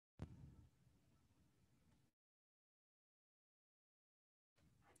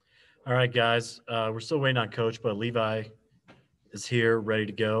All right, guys. We're still waiting on Coach, but Levi is here, ready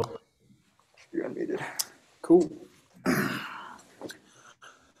to go. You're unmuted. Cool.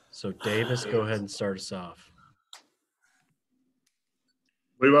 So, Davis, go ahead and start us off.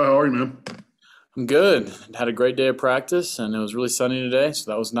 Levi, how are you, man? I'm good. Had a great day of practice, and it was really sunny today, so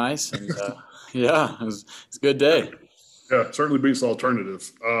that was nice. And yeah, it's a good day. Yeah, it certainly beats the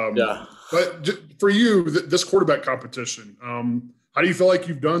alternative. Yeah. But for you, this quarterback competition, how do you feel like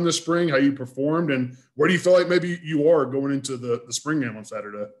you've done this spring? How you performed, and where do you feel like maybe you are going into the spring game on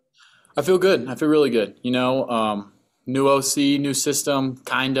Saturday? I feel good. I feel really good. New OC, new system,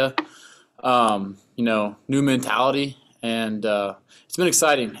 kinda. New mentality, and it's been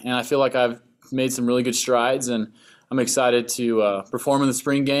exciting. And I feel like I've made some really good strides, and I'm excited to perform in the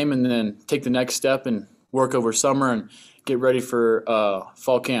spring game and then take the next step and work over summer and get ready for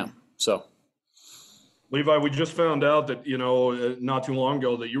fall camp. So. Levi, we just found out that, not too long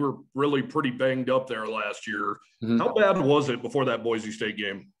ago that you were really pretty banged up there last year. Mm-hmm. How bad was it before that Boise State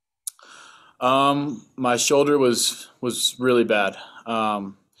game? My shoulder was really bad.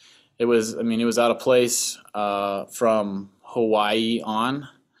 It was out of place from Hawaii on,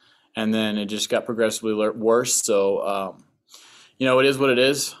 and then it just got progressively worse. So, it is what it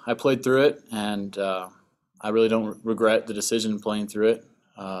is. I played through it, and I really don't regret the decision playing through it.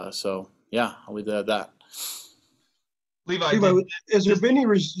 So, yeah, I'll leave it at that. Levi, has there been any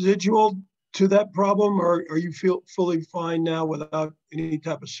residual to that problem, or are you feel fully fine now without any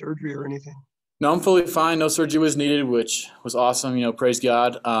type of surgery or anything? No, I'm fully fine. No surgery was needed, which was awesome. Praise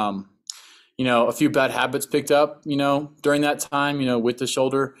God. A few bad habits picked up, during that time, with the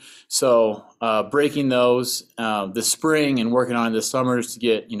shoulder. So breaking those this spring and working on it this summer to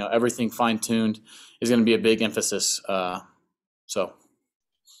get, everything fine-tuned is going to be a big emphasis.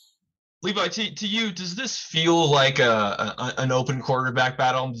 Levi, to you, does this feel like an open quarterback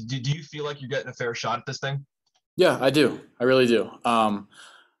battle? Do you feel like you're getting a fair shot at this thing? Yeah, I do. I really do.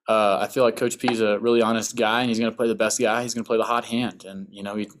 I feel like Coach P is a really honest guy, and he's going to play the best guy. He's going to play the hot hand, and he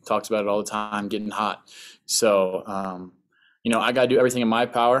talks about it all the time, getting hot. So, I got to do everything in my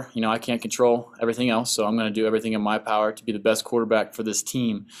power. I can't control everything else, so I'm going to do everything in my power to be the best quarterback for this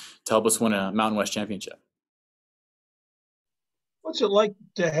team to help us win a Mountain West championship. What's it like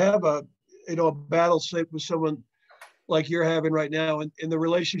to have a battle say with someone like you're having right now, and the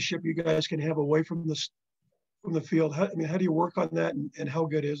relationship you guys can have away from the field? How do you work on that, and how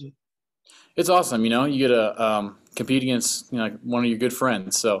good is it? It's awesome. You get to compete against one of your good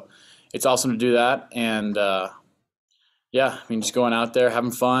friends, so it's awesome to do that. And just going out there,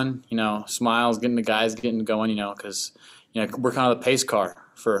 having fun, smiles, getting the guys getting going, because we're kind of the pace car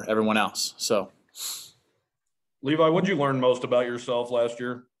for everyone else. So, Levi, what did you learn most about yourself last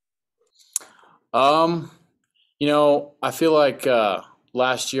year? I feel like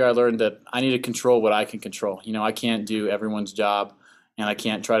last year I learned that I need to control what I can control. I can't do everyone's job, and I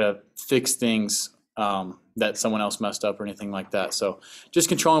can't try to fix things that someone else messed up or anything like that. So just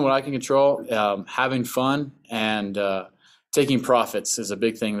controlling what I can control, having fun, and taking profits is a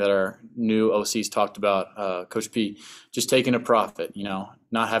big thing that our new OCs talked about, Coach P. Just taking a profit,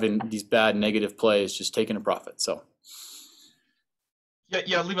 not having these bad negative plays, just taking a profit. So.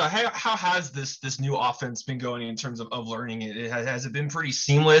 Yeah, Levi, how has this new offense been going in terms of learning it? Has it been pretty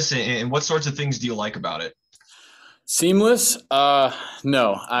seamless, and what sorts of things do you like about it? Seamless?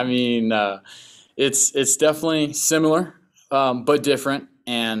 No. It's definitely similar, but different,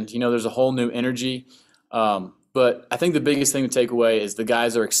 and there's a whole new energy. But I think the biggest thing to take away is the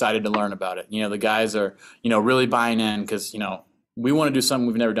guys are excited to learn about it. The guys are really buying in because we want to do something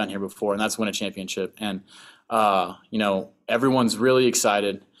we've never done here before, and that's win a championship. And everyone's really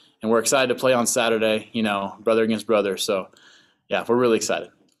excited, and we're excited to play on Saturday, brother against brother. So, yeah, we're really excited.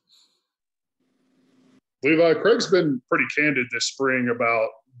 Levi, Craig's been pretty candid this spring about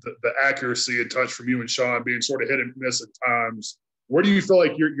the accuracy and touch from you and Sean being sort of hit and miss at times. Where do you feel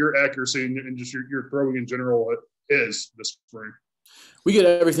like your accuracy and just your throwing in general is this spring? We get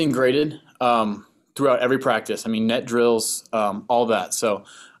everything graded throughout every practice. Net drills, all that. So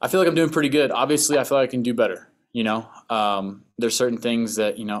I feel like I'm doing pretty good. Obviously, I feel like I can do better. There's certain things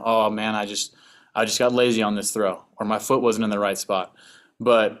that, oh man, I just got lazy on this throw, or my foot wasn't in the right spot.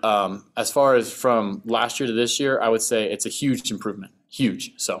 But as far as from last year to this year, I would say it's a huge improvement.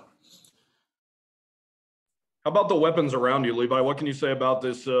 Huge. So. How about the weapons around you, Levi? What can you say about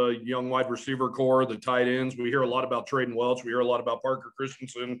this young wide receiver core, the tight ends? We hear a lot about Traden Welch. We hear a lot about Parker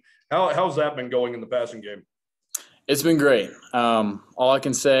Christensen. How's that been going in the passing game? It's been great. All I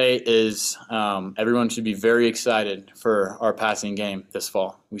can say is everyone should be very excited for our passing game this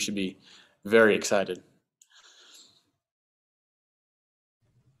fall. We should be very excited.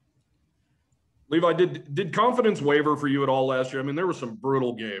 Levi, did confidence waver for you at all last year? I mean, there were some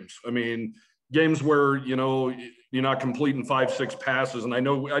brutal games. I mean, games where, you're not completing 5-6 passes. And I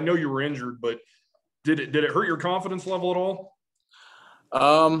know you were injured, but did it hurt your confidence level at all?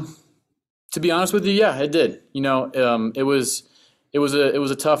 To be honest with you, yeah, it did. It was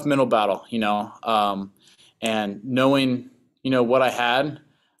a tough mental battle, and knowing, what I had,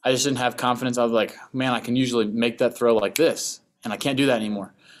 I just didn't have confidence. I was like, man, I can usually make that throw like this, and I can't do that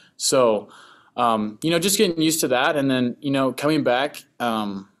anymore. So, just getting used to that, and then, coming back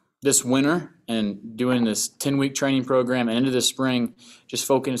this winter and doing this 10-week training program and into the spring, just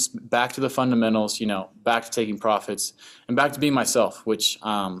focus back to the fundamentals, back to taking profits and back to being myself, which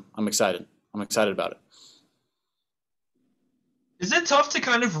I'm excited. I'm excited about it. Is it tough to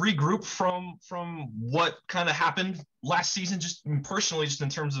kind of regroup from what kind of happened last season, just personally, just in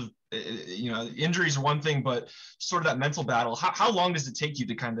terms of, injuries are one thing, but sort of that mental battle? How long does it take you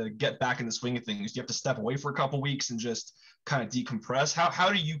to kind of get back in the swing of things? Do you have to step away for a couple of weeks and just kind of decompress? How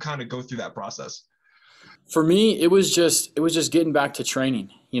do you kind of go through that process? For me, it was just getting back to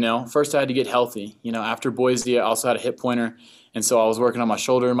training. First I had to get healthy. After Boise, I also had a hip pointer, and so I was working on my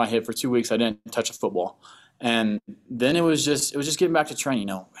shoulder and my hip for 2 weeks. I didn't touch a football. And then it was just getting back to training,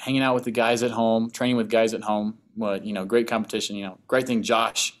 hanging out with the guys at home, training with guys at home. Great competition, great thing.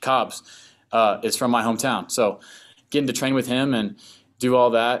 Josh Cobbs is from my hometown. So getting to train with him and do all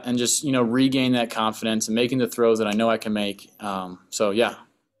that and just, regain that confidence and making the throws that I know I can make. So, yeah.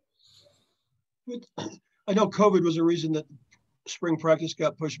 I know COVID was a reason that spring practice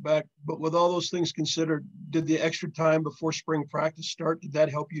got pushed back, but with all those things considered, did the extra time before spring practice start, did that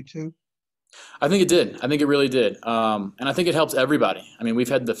help you too? I think it did. I think it really did. And I think it helps everybody. I mean, we've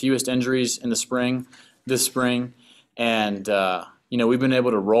had the fewest injuries in this spring, and we've been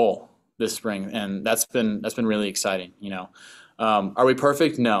able to roll this spring, and that's been really exciting. Are we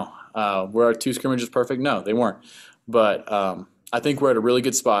perfect? No. Were our 2 scrimmages perfect? No, they weren't. But I think we're at a really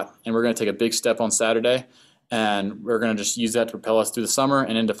good spot, and we're going to take a big step on Saturday, and we're going to just use that to propel us through the summer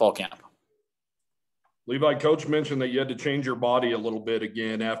and into fall camp. Levi, coach mentioned that you had to change your body a little bit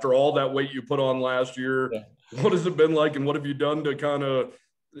again after all that weight you put on last year. Yeah. What has it been like, and what have you done to kind of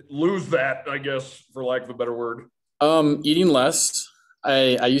lose that, I guess, for lack of a better word? Eating less.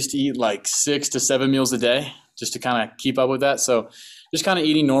 I used to eat like 6 to 7 meals a day just to kind of keep up with that. So just kind of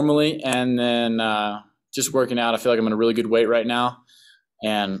eating normally, and then just working out. I feel like I'm in a really good weight right now,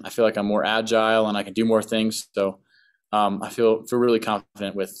 and I feel like I'm more agile and I can do more things. So I feel really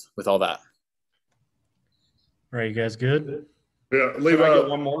confident with all that. All right, you guys good? Yeah, Levi. Levi. I get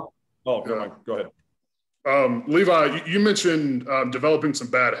one more? Oh, go ahead. Levi, you mentioned developing some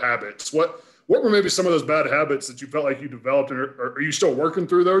bad habits. What were maybe some of those bad habits that you felt like you developed, and are you still working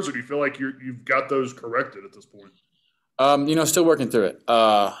through those, or do you feel like you've got those corrected at this point? Still working through it.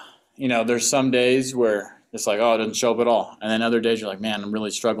 There's some days where it's like, oh, it doesn't show up at all, and then other days you're like, man, I'm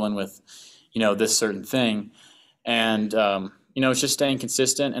really struggling with, this certain thing, and it's just staying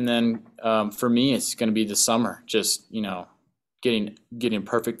consistent. And then for me, it's going to be the summer, just, getting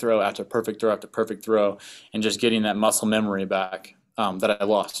perfect throw after perfect throw after perfect throw, and just getting that muscle memory back that I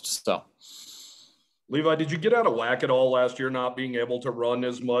lost. So, Levi, did you get out of whack at all last year, not being able to run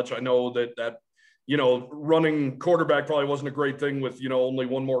as much? I know that running quarterback probably wasn't a great thing with, only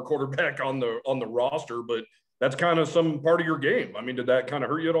one more quarterback on the roster, but that's kind of some part of your game. I mean, did that kind of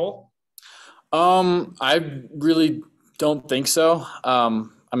hurt you at all? I really don't think so.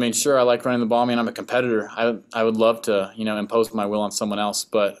 Sure, I like running the ball. I'm a competitor. I would love to, impose my will on someone else,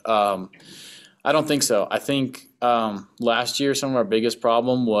 but I don't think so. I think last year some of our biggest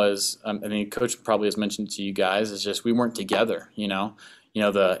problem was, Coach probably has mentioned to you guys, is just we weren't together.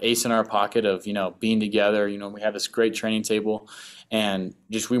 The ace in our pocket of being together. We have this great training table, and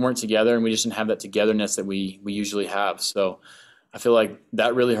just we weren't together, and we just didn't have that togetherness that we usually have. So I feel like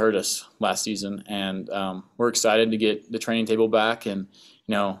that really hurt us last season, and we're excited to get the training table back and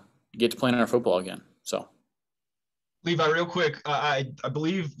get to playing our football again. So, Levi, real quick, I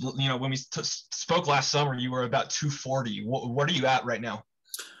believe when we spoke last summer, you were about 240. What are you at right now?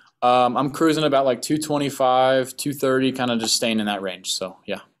 I'm cruising about like 225, 230, kind of just staying in that range. So,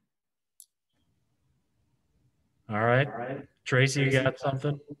 yeah. All right. Tracy, you got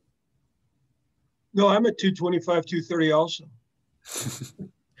something? No, I'm at 225, 230 also.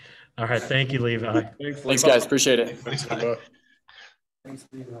 All right. Thank you, Levi. Thanks, guys. Appreciate it. Thanks,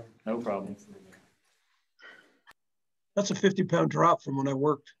 No problem. That's a 50-pound drop from when I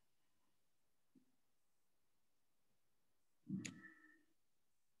worked.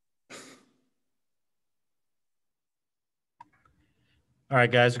 All right,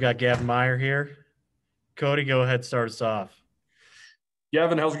 guys, we got Gavin Meyer here. Cody, go ahead, start us off.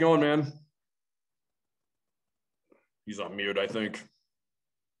 Gavin, how's it going, man? He's on mute, I think.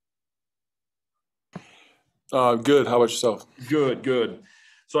 Good. How about yourself? Good, good.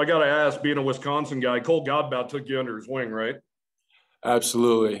 So I got to ask, being a Wisconsin guy, Cole Godbout took you under his wing, right?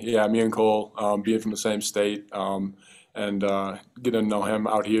 Absolutely. Yeah, me and Cole, being from the same state, and getting to know him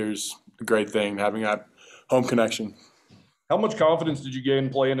out here is a great thing, having that home connection. How much confidence did you gain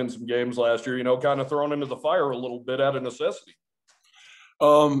playing in some games last year, kind of thrown into the fire a little bit out of necessity?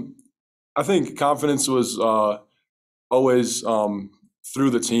 I think confidence was always through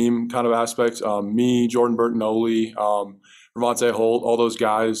the team kind of aspect. Me, Jordan Bertinoli, Ravante Holt, all those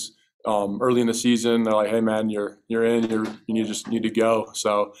guys early in the season, they're like, hey, man, you're in, you just need to go.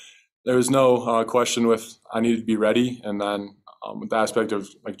 So there was no question with I needed to be ready. And then with the aspect of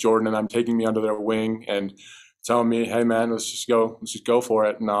like Jordan and them taking me under their wing and telling me, hey, man, let's just go for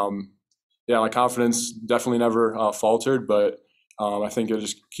it. And yeah, my confidence definitely never faltered, but I think it'll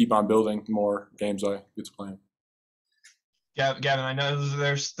just keep on building the more games I get to play in. Yeah, Gavin, I know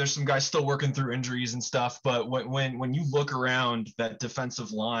there's some guys still working through injuries and stuff, but when you look around that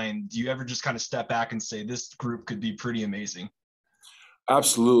defensive line, do you ever just kind of step back and say this group could be pretty amazing?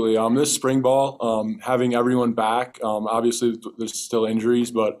 Absolutely. This spring ball, having everyone back, obviously there's still injuries,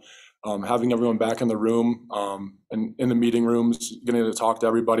 but having everyone back in the room and in the meeting rooms, getting to talk to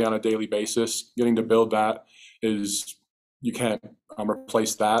everybody on a daily basis, getting to build that is you can't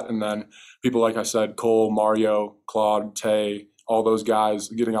replace that. And then people, like I said, Cole, Mario, Claude, Tay, all those guys,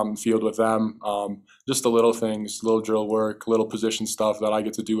 getting on the field with them, just the little things, little drill work, little position stuff that I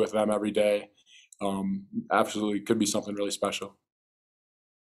get to do with them every day, absolutely could be something really special.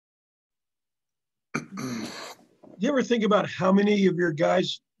 Do you ever think about how many of your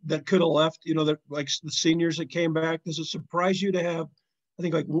guys that could have left, that like the seniors that came back? Does it surprise you to have, I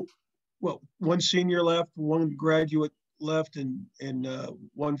think, like, well, one senior left, one graduate left, and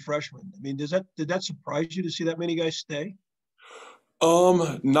one freshman? I mean, did that surprise you to see that many guys stay?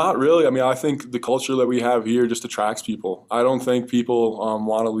 Not really. I mean, I think the culture that we have here just attracts people. I don't think people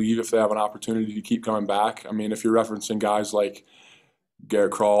want to leave if they have an opportunity to keep coming back. I mean, if you're referencing guys like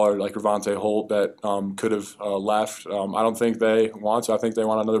Garrett Crawl or like Ravante Holt that could have left, I don't think they want to. I think they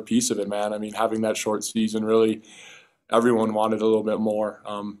want another piece of it, man. I mean, having that short season, really, everyone wanted a little bit more.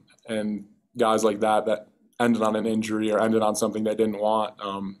 And guys like that ended on an injury or ended on something they didn't want.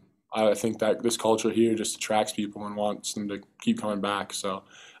 I think that this culture here just attracts people and wants them to keep coming back. So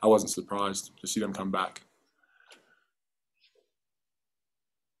I wasn't surprised to see them come back.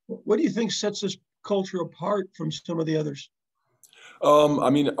 What do you think sets this culture apart from some of the others? I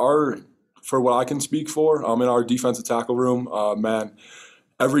mean, for what I can speak for, in our defensive tackle room, man,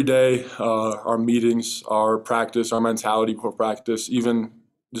 every day, our meetings, our practice, our mentality before practice, even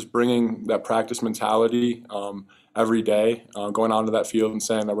just bringing that practice mentality every day, going onto that field and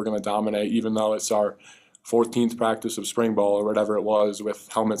saying that we're going to dominate, even though it's our 14th practice of spring ball or whatever it was with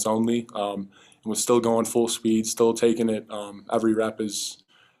helmets only. And we're still going full speed, still taking it. Every rep is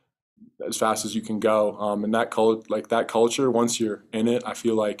as fast as you can go. And that culture, once you're in it, I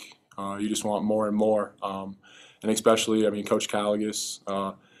feel like you just want more and more. And especially, I mean, Coach Caligas,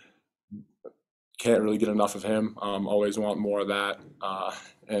 can't really get enough of him. Always want more of that.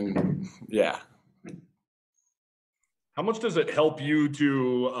 And yeah. How much does it help you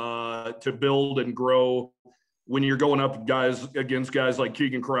to build and grow when you're going up against guys like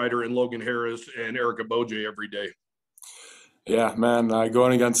Keegan Kreider and Logan Harris and Erica Boje every day? Yeah, man,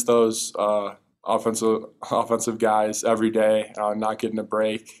 going against those offensive guys every day, not getting a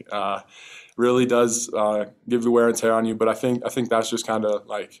break, really does give the wear and tear on you. But I think that's just kind of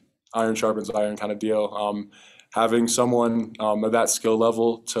like iron sharpens iron kind of deal. Having someone of that skill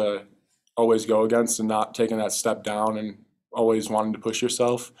level to always go against and not taking that step down and always wanting to push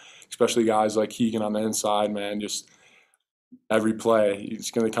yourself, especially guys like Keegan on the inside, man, just every play, it's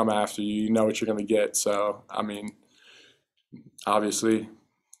going to come after you. You know what you're going to get. So, I mean, obviously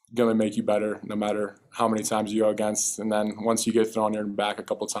going to make you better no matter how many times you go against. And then once you get thrown your back a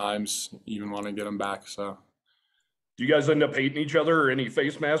couple times, you even want to get them back. So. Do you guys end up hating each other or any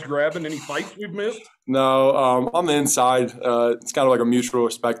face mask grabbing, any fights we've missed? No, on the inside, it's kind of like a mutual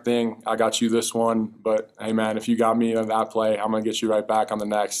respect thing. I got you this one, but hey, man, if you got me on that play, I'm going to get you right back on the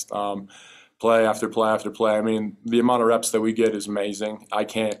next play after play after play. I mean, the amount of reps that we get is amazing. I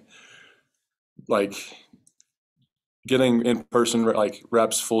can't, getting in-person,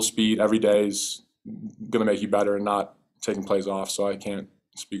 reps full speed every day is going to make you better and not taking plays off, so I can't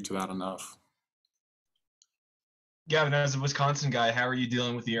speak to that enough. Gavin, as a Wisconsin guy, how are you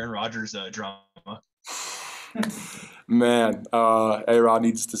dealing with the Aaron Rodgers drama? Man, A-Rod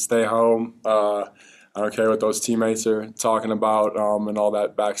needs to stay home. I don't care what those teammates are talking about and all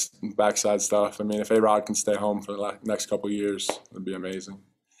that backside stuff. I mean, if A-Rod can stay home for the next couple of years, it'd be amazing.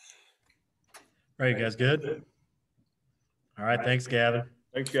 All right, you guys good? All right, thanks, Gavin.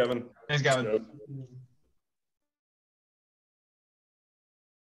 Thanks, Gavin. Thanks, Gavin.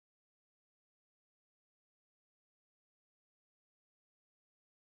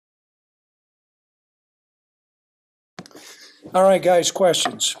 All right, guys,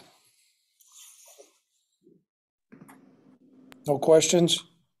 questions? No questions?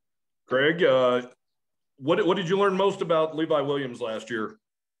 Craig, what did you learn most about Levi Williams last year?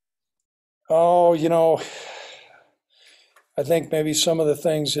 Oh, I think maybe some of the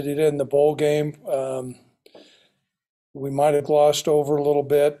things that he did in the bowl game, we might have glossed over a little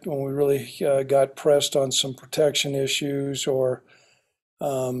bit when we really got pressed on some protection issues or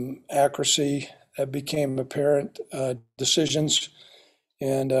accuracy that became apparent, decisions.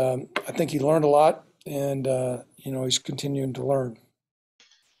 And I think he learned a lot, and, he's continuing to learn.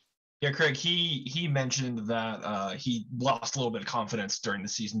 Yeah, Craig, he mentioned that he lost a little bit of confidence during the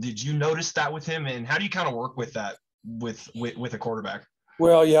season. Did you notice that with him, and how do you kind of work with that with a quarterback?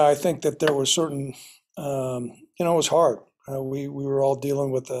 Well, yeah, I think that there was certain, it was hard. We were all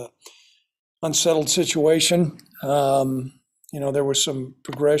dealing with a unsettled situation. There were some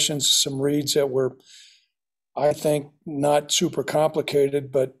progressions, some reads that were, I think, not super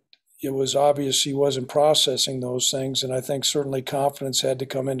complicated, but it was obvious he wasn't processing those things. And I think certainly confidence had to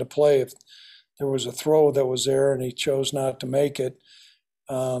come into play. If there was a throw that was there and he chose not to make it,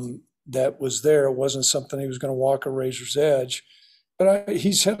 that was there. It wasn't something he was going to walk a razor's edge. But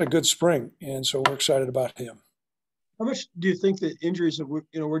he's had a good spring, and so we're excited about him. How much do you think that injuries that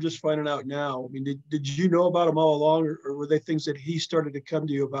we're just finding out now? I mean, did you know about them all along, or were they things that he started to come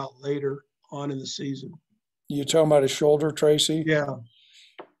to you about later on in the season? You're talking about his shoulder, Tracy? Yeah.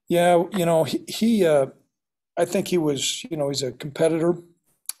 Yeah, he I think he was, he's a competitor.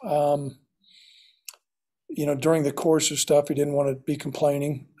 During the course of stuff, he didn't want to be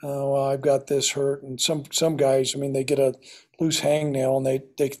complaining. Well, I've got this hurt. And some guys, they get a loose hangnail and they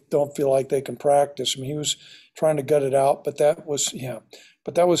don't feel like they can practice. He was trying to gut it out, but that was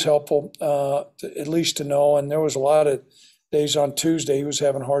helpful, at least to know. And there was a lot of days on Tuesday he was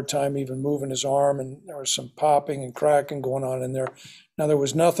having a hard time even moving his arm, and there was some popping and cracking going on in there. Now, there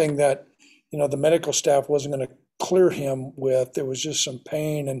was nothing that, the medical staff wasn't going to clear him with. There was just some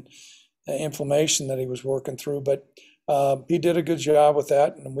pain and inflammation that he was working through, but he did a good job with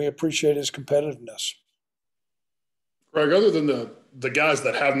that, and we appreciate his competitiveness. Greg, other than the guys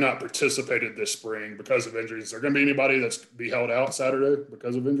that have not participated this spring because of injuries, is there going to be anybody that's be held out Saturday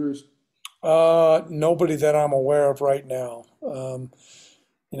because of injuries? Nobody that I'm aware of right now.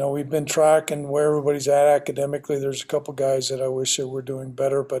 We've been tracking where everybody's at academically. There's a couple guys that I wish that were doing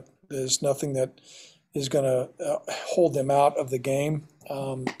better, but there's nothing that is going to hold them out of the game.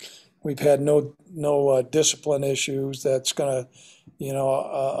 We've had no discipline issues that's going to,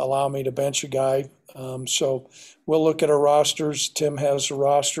 allow me to bench a guy. So we'll look at our rosters. Tim has the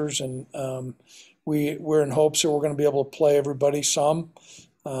rosters, and we're in hopes that we're going to be able to play everybody some.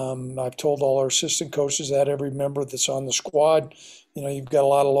 I've told all our assistant coaches that, every member that's on the squad. You've got a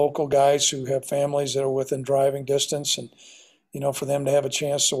lot of local guys who have families that are within driving distance, and for them to have a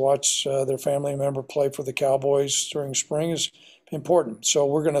chance to watch their family member play for the Cowboys during spring is important. So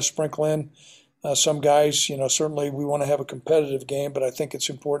we're going to sprinkle in some guys. Certainly we want to have a competitive game, but I think it's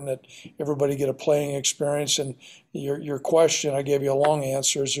important that everybody get a playing experience. And your question, I gave you a long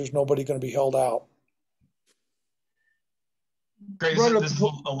answer, is there's nobody going to be held out. Great. This is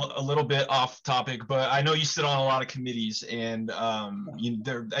a little bit off topic, but I know you sit on a lot of committees, and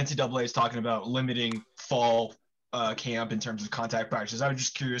the NCAA is talking about limiting fall camp in terms of contact practices. I was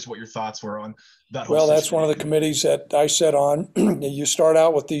just curious what your thoughts were on that whole Well, that's situation. one of the committees that I sit on. You start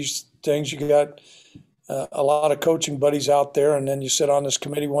out with these things. You got a lot of coaching buddies out there, and then you sit on this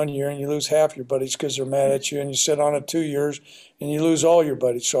committee 1 year and you lose half your buddies because they're mad at you, and you sit on it 2 years and you lose all your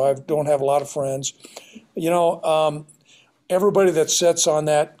buddies. So I don't have a lot of friends. Everybody that sits on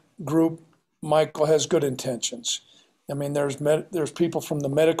that group, Michael, has good intentions. There's people from the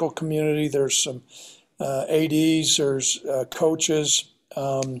medical community. There's some ADs, there's coaches,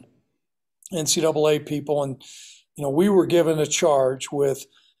 NCAA people. And, we were given a charge with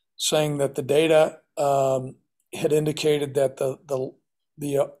saying that the data had indicated that the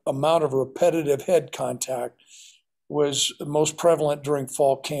amount of repetitive head contact was most prevalent during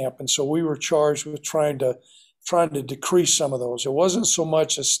fall camp. And so we were charged with trying to decrease some of those. It wasn't so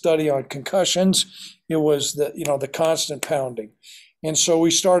much a study on concussions. It was the constant pounding. And so we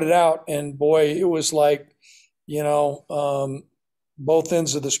started out, and boy, it was like, both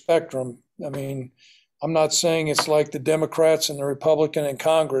ends of the spectrum. I'm not saying it's like the Democrats and the Republican in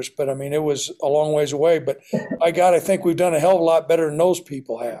Congress, but I mean, it was a long ways away. But by God, I think we've done a hell of a lot better than those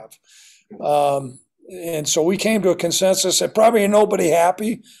people have. And so we came to a consensus that probably ain't nobody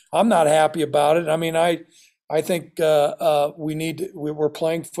happy. I'm not happy about it. I mean, I think we're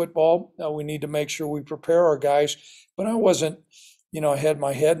playing football. We need to make sure we prepare our guys. But I wasn't, I had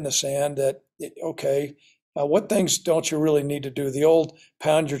my head in the sand that, okay, what things don't you really need to do? The old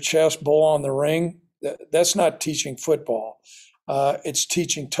pound your chest, bull on the ring, that's not teaching football. It's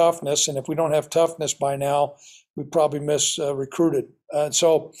teaching toughness. And if we don't have toughness by now, we probably recruited.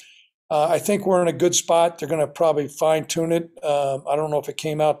 So I think we're in a good spot. They're going to probably fine tune it. I don't know if it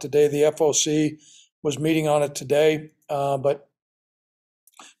came out today. The FOC was meeting on it today, but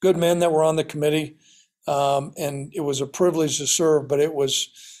good men that were on the committee. And it was a privilege to serve, but there was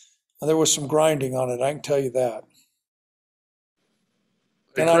some grinding on it. I can tell you that.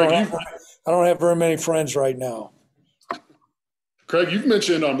 Hey, And Craig, I don't have very many friends right now. Craig, you've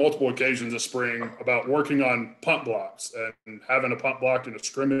mentioned on multiple occasions this spring about working on punt blocks and having a punt blocked in a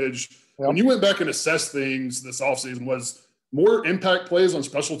scrimmage. Yep. When you went back and assessed things this offseason, was more impact plays on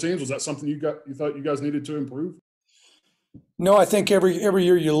special teams? Was that something you thought you guys needed to improve? No, I think every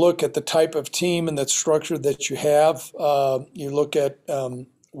year you look at the type of team and the structure that you have. You look at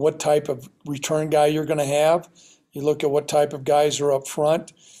what type of return guy you're going to have. You look at what type of guys are up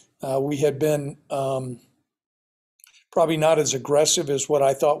front. We had been probably not as aggressive as what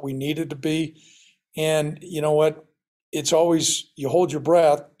I thought we needed to be. And you know what? It's always, you hold your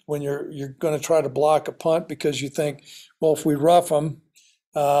breath when you're going to try to block a punt because you think, well, if we rough them,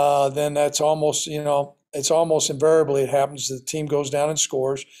 then that's almost, it's almost invariably it happens. The team goes down and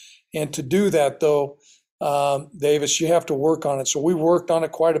scores. And to do that, though, Davis, you have to work on it. So we worked on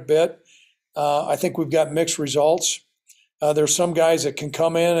it quite a bit. I think we've got mixed results. There's some guys that can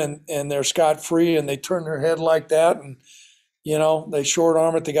come in and they're scot-free and they turn their head like that and, they short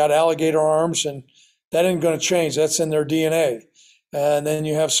arm it. They got alligator arms and that ain't going to change. That's in their DNA. And then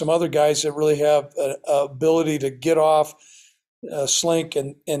you have some other guys that really have an ability to get off slink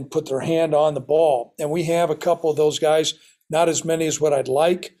and put their hand on the ball. And we have a couple of those guys, not as many as what I'd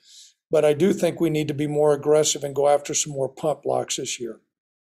like, but I do think we need to be more aggressive and go after some more punt blocks this year.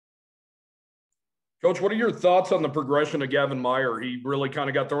 Coach, what are your thoughts on the progression of Gavin Meyer? He really kind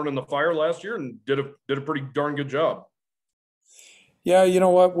of got thrown in the fire last year and did a pretty darn good job. Yeah, you know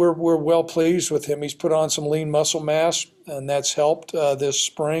what? We're well pleased with him. He's put on some lean muscle mass, and that's helped this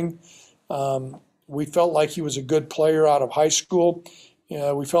spring. We felt like he was a good player out of high school.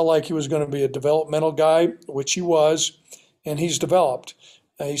 We felt like he was going to be a developmental guy, which he was, and he's developed.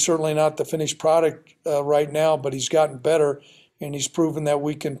 He's certainly not the finished product right now, but he's gotten better. And he's proven that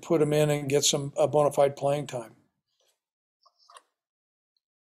we can put him in and get some bona fide playing time.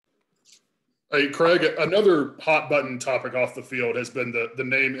 Hey, Craig, another hot button topic off the field has been the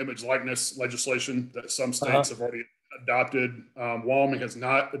name, image, likeness legislation that some states have already adopted. Wyoming has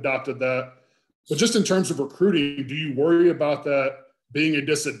not adopted that. But just in terms of recruiting, do you worry about that being a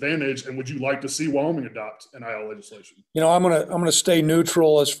disadvantage? And would you like to see Wyoming adopt NIL legislation? I'm gonna stay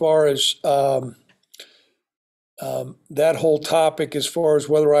neutral as far as that whole topic, as far as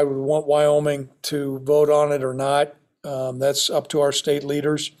whether I would want Wyoming to vote on it or not. That's up to our state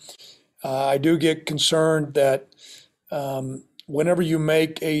leaders. I do get concerned that whenever you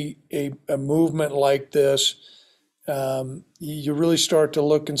make a movement like this, you really start to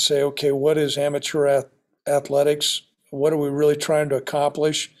look and say, okay, what is amateur athletics? What are we really trying to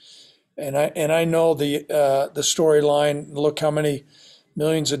accomplish? And I know the storyline. Look how many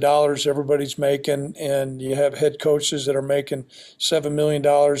millions of dollars everybody's making, and you have head coaches that are making $7 million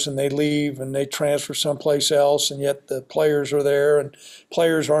and they leave and they transfer someplace else, and yet the players are there and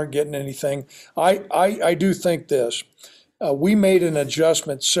players aren't getting anything. I do think this. We made an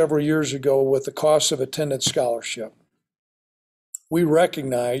adjustment several years ago with the cost of attendance scholarship. We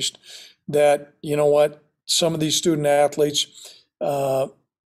recognized that, some of these student athletes,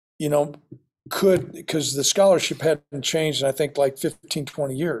 could, because the scholarship hadn't changed in I think like 15,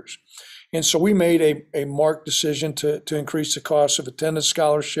 20 years. And so we made a marked decision to increase the cost of attendance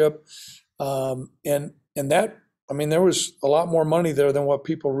scholarship. And that, there was a lot more money there than what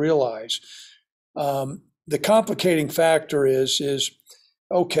people realize. The complicating factor is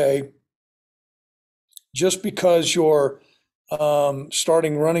okay, just because your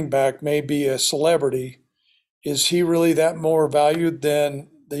starting running back may be a celebrity, is he really that more valued than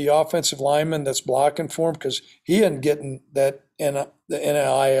the offensive lineman that's blocking for him, because he isn't getting that the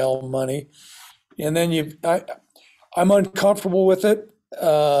NIL money? And then I'm uncomfortable with it.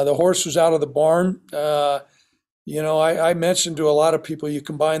 The horse was out of the barn. I mentioned to a lot of people, you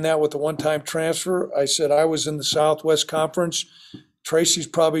combine that with the one-time transfer. I said I was in the Southwest Conference. Tracy's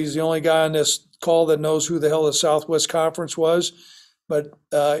probably the only guy on this call that knows who the hell the Southwest Conference was. But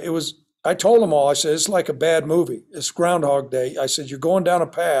I told them all, I said, it's like a bad movie. It's Groundhog Day. I said, you're going down a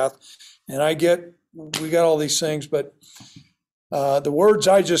path, and we got all these things, but the words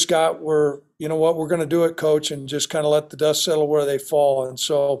I just got were, you know what, we're going to do it, coach, and just kind of let the dust settle where they fall. And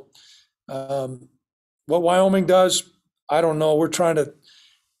so what Wyoming does, I don't know.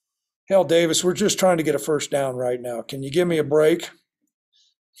 Hell, Davis, we're just trying to get a first down right now. Can you give me a break?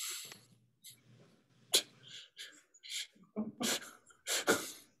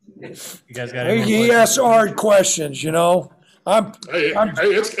 You guys got any more He asks hard questions, It's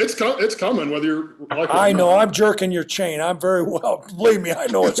coming whether you're like it I or know. not. I'm jerking your chain. I'm very well. Believe me, I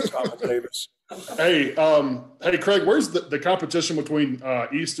know it's coming, Davis. Hey, Craig, where's the competition between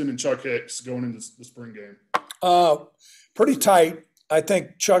Easton and Chuck Hicks going into the spring game? Pretty tight. I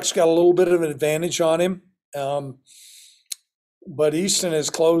think Chuck's got a little bit of an advantage on him, but Easton has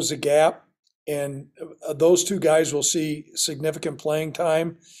closed the gap, and those two guys will see significant playing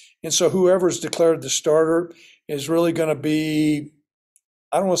time. And so whoever's declared the starter is really going to be,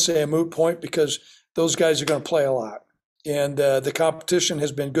 I don't want to say a moot point, because those guys are going to play a lot. And the competition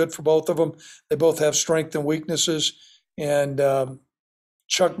has been good for both of them. They both have strengths and weaknesses. And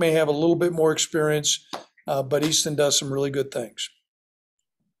Chuck may have a little bit more experience, but Easton does some really good things.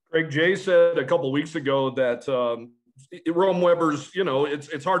 Craig, Jay said a couple of weeks ago that Rome Weber's,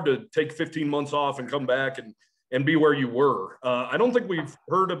 it's hard to take 15 months off and come back and be where you were. I don't think we've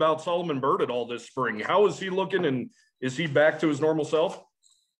heard about Solomon Byrd at all this spring. How is he looking, and is he back to his normal self?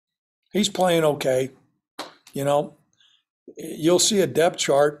 He's playing okay. You'll see a depth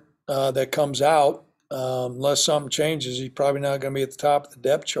chart that comes out. Unless something changes, he's probably not going to be at the top of the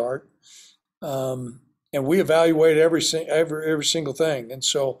depth chart. And we evaluate every single thing. And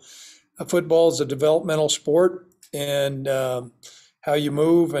so football is a developmental sport, and how you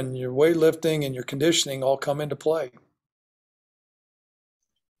move and your weightlifting and your conditioning all come into play.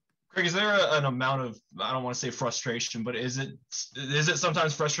 Craig, is there an amount of, I don't want to say frustration, but is it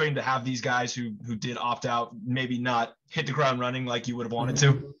sometimes frustrating to have these guys who did opt out maybe not hit the ground running like you would have wanted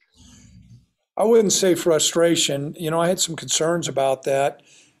to? I wouldn't say frustration. I had some concerns about that.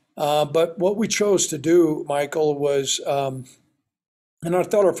 But what we chose to do, Michael, was, and I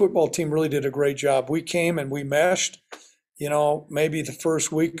thought our football team really did a great job. We came and we meshed. Maybe the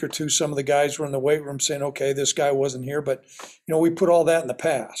first week or two, some of the guys were in the weight room saying, okay, this guy wasn't here. But, we put all that in the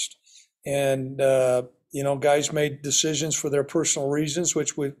past. And, guys made decisions for their personal reasons,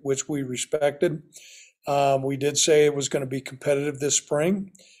 which we respected. We did say it was going to be competitive this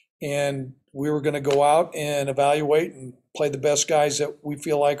spring, and we were going to go out and evaluate and play the best guys that we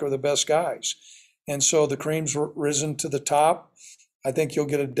feel like are the best guys. And so the cream's risen to the top. I think you'll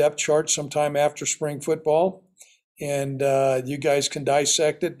get a depth chart sometime after spring football, and you guys can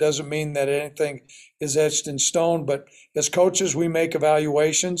dissect it. Doesn't mean that anything is etched in stone, but as coaches, we make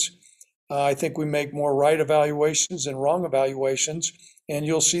evaluations. I think we make more right evaluations than wrong evaluations, and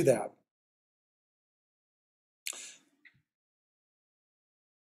you'll see that.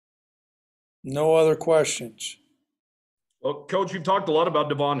 No other questions. Well, Coach, you've talked a lot about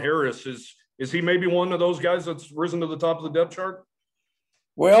Devon Harris. Is he maybe one of those guys that's risen to the top of the depth chart?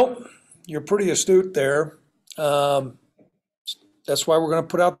 Well, you're pretty astute there. That's why we're going to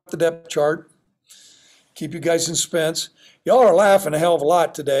put out the depth chart. Keep you guys in suspense. Y'all are laughing a hell of a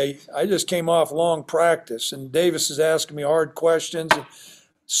lot today. I just came off long practice, and Davis is asking me hard questions.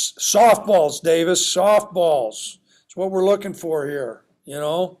 Softballs, Davis, softballs. It's what we're looking for here,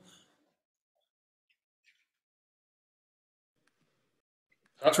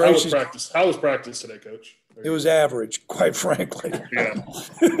 How was practice? How was practice today, Coach? It was average, quite frankly. Yeah.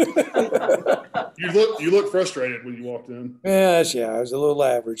 You look frustrated when you walked in. Yeah, it was a little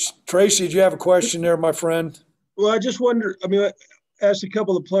average. Tracy, did you have a question there, my friend? Well, I just wonder, I asked a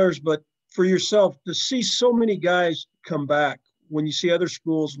couple of players, but for yourself, to see so many guys come back when you see other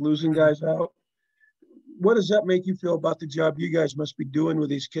schools losing guys out, what does that make you feel about the job you guys must be doing with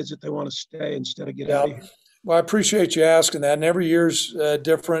these kids that they want to stay instead of get out of here? Well, I appreciate you asking that. And every year's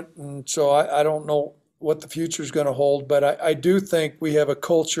different, and so I don't know what the future is going to hold, but I do think we have a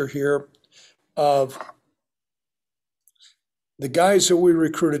culture here of the guys that we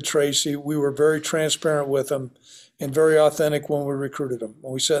recruited, Tracy. We were very transparent with them and very authentic when we recruited them.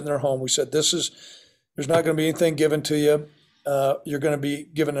 When we sat in their home, we said, there's not going to be anything given to you. You're going to be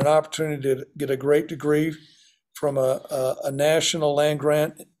given an opportunity to get a great degree from a national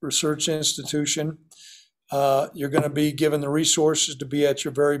land-grant research institution. You're going to be given the resources to be at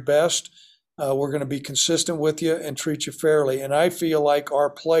your very best. We're going to be consistent with you and treat you fairly. And I feel like our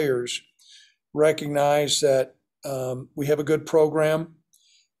players recognize that we have a good program.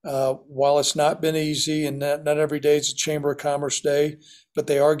 While it's not been easy and not every day is a Chamber of Commerce day, but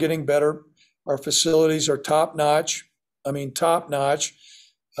they are getting better. Our facilities are top notch. I mean, top notch.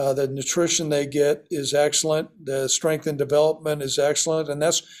 The nutrition they get is excellent. The strength and development is excellent. And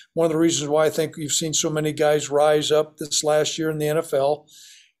that's one of the reasons why I think you've seen so many guys rise up this last year in the NFL.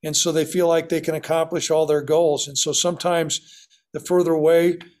 And so they feel like they can accomplish all their goals. And so sometimes the further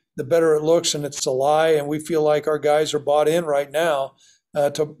away, the better it looks, and it's a lie. And we feel like our guys are bought in right now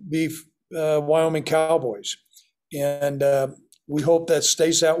to be Wyoming Cowboys. And we hope that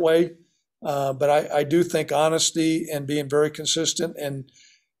stays that way. But I do think honesty and being very consistent, and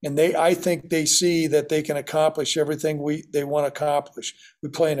I think they see that they can accomplish everything they want to accomplish. We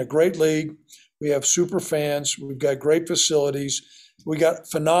play in a great league. We have super fans. We've got great facilities. We got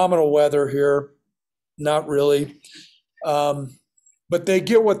phenomenal weather here. Not really. But they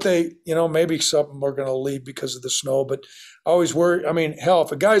get what maybe some of them are going to leave because of the snow, but I always worry. I mean, hell,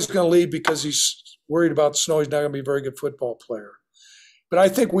 if a guy's going to leave because he's worried about the snow, he's not going to be a very good football player. But I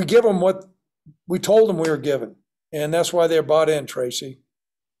think we give them what we told them we were given, and that's why they're bought in, Tracy.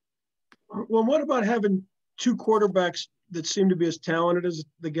 Well, what about having two quarterbacks that seem to be as talented as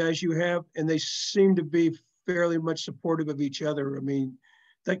the guys you have, and they seem to be fairly much supportive of each other? I mean,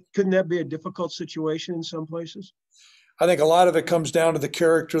 couldn't that be a difficult situation in some places? I think a lot of it comes down to the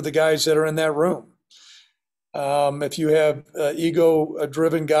character of the guys that are in that room. If you have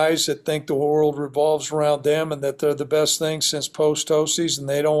ego-driven guys that think the world revolves around them and that they're the best thing since post-Toasties and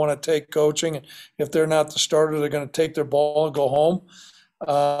they don't want to take coaching, and if they're not the starter, they're going to take their ball and go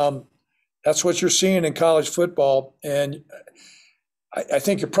home. That's what you're seeing in college football. And I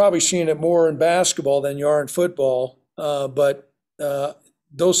think you're probably seeing it more in basketball than you are in football. But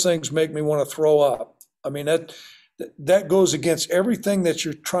those things make me want to throw up. I mean, that goes against everything that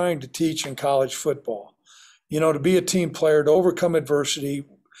you're trying to teach in college football. To be a team player, to overcome adversity,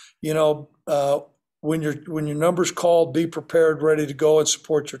 when your number's called, be prepared, ready to go and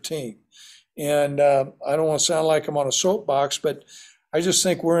support your team. And I don't want to sound like I'm on a soapbox, but I just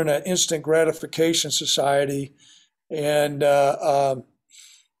think we're in an instant gratification society. And,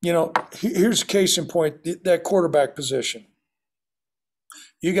 here's a case in point, that quarterback position.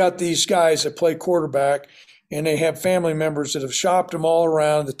 You got these guys that play quarterback, and they have family members that have shopped them all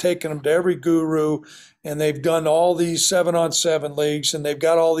around, they've taken them to every guru, and they've done all these 7-on-7 leagues, and they've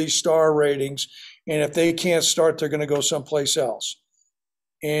got all these star ratings. And if they can't start, they're going to go someplace else.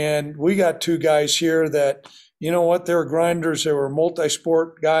 And we got two guys here that, you know what, they're grinders. They were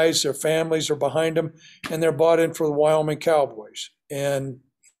multi-sport guys. Their families are behind them, and they're bought in for the Wyoming Cowboys. And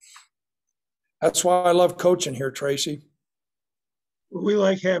that's why I love coaching here, Tracy. We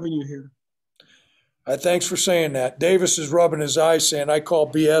like having you here. Thanks for saying that. Davis is rubbing his eyes saying I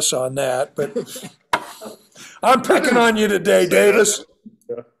call BS on that, but I'm picking on you today, Davis.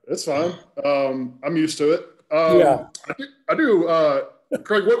 Yeah, it's fine. I'm used to it. Yeah. I do.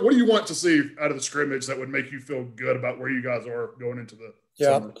 Craig, what do you want to see out of the scrimmage that would make you feel good about where you guys are going into the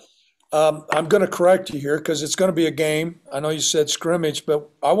summer? I'm going to correct you here because it's going to be a game. I know you said scrimmage, but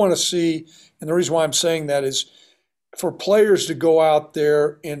I want to see, and the reason why I'm saying that is for players to go out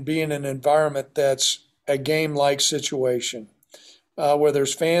there and be in an environment that's a game-like situation where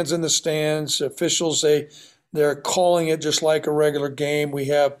there's fans in the stands, officials, they're calling it just like a regular game. We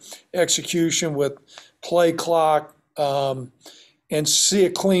have execution with play clock and see a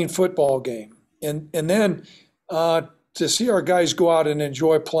clean football game. And then to see our guys go out and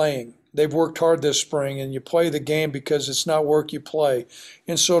enjoy playing. They've worked hard this spring, and you play the game because it's not work, you play.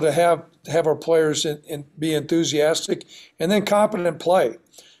 And so to have our players and be enthusiastic and then competent play.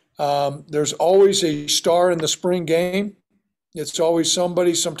 There's always a star in the spring game. It's always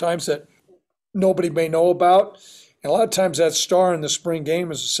somebody sometimes that nobody may know about. And a lot of times that star in the spring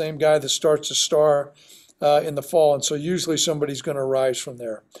game is the same guy that starts a star in the fall. And so usually somebody's going to rise from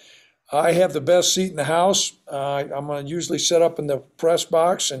there. I have the best seat in the house. I'm going to usually set up in the press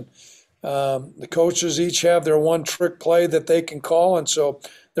box, and the coaches each have their one trick play that they can call. And so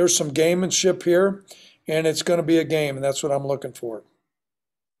there's some gamemanship here, and it's going to be a game, and that's what I'm looking for.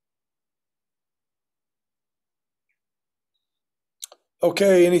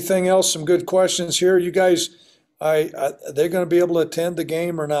 Okay, anything else? Some good questions here. You guys, they're going to be able to attend the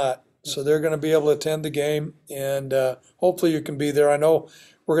game or not? So they're going to be able to attend the game, and hopefully you can be there. I know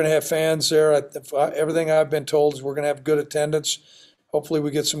we're going to have fans there. Everything I've been told is we're going to have good attendance. Hopefully we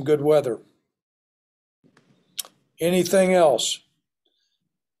get some good weather. Anything else?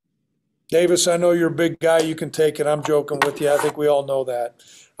 Davis, I know you're a big guy. You can take it. I'm joking with you. I think we all know that.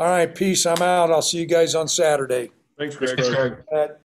 All right, peace. I'm out. I'll see you guys on Saturday. Thanks, Greg. Thanks, Greg.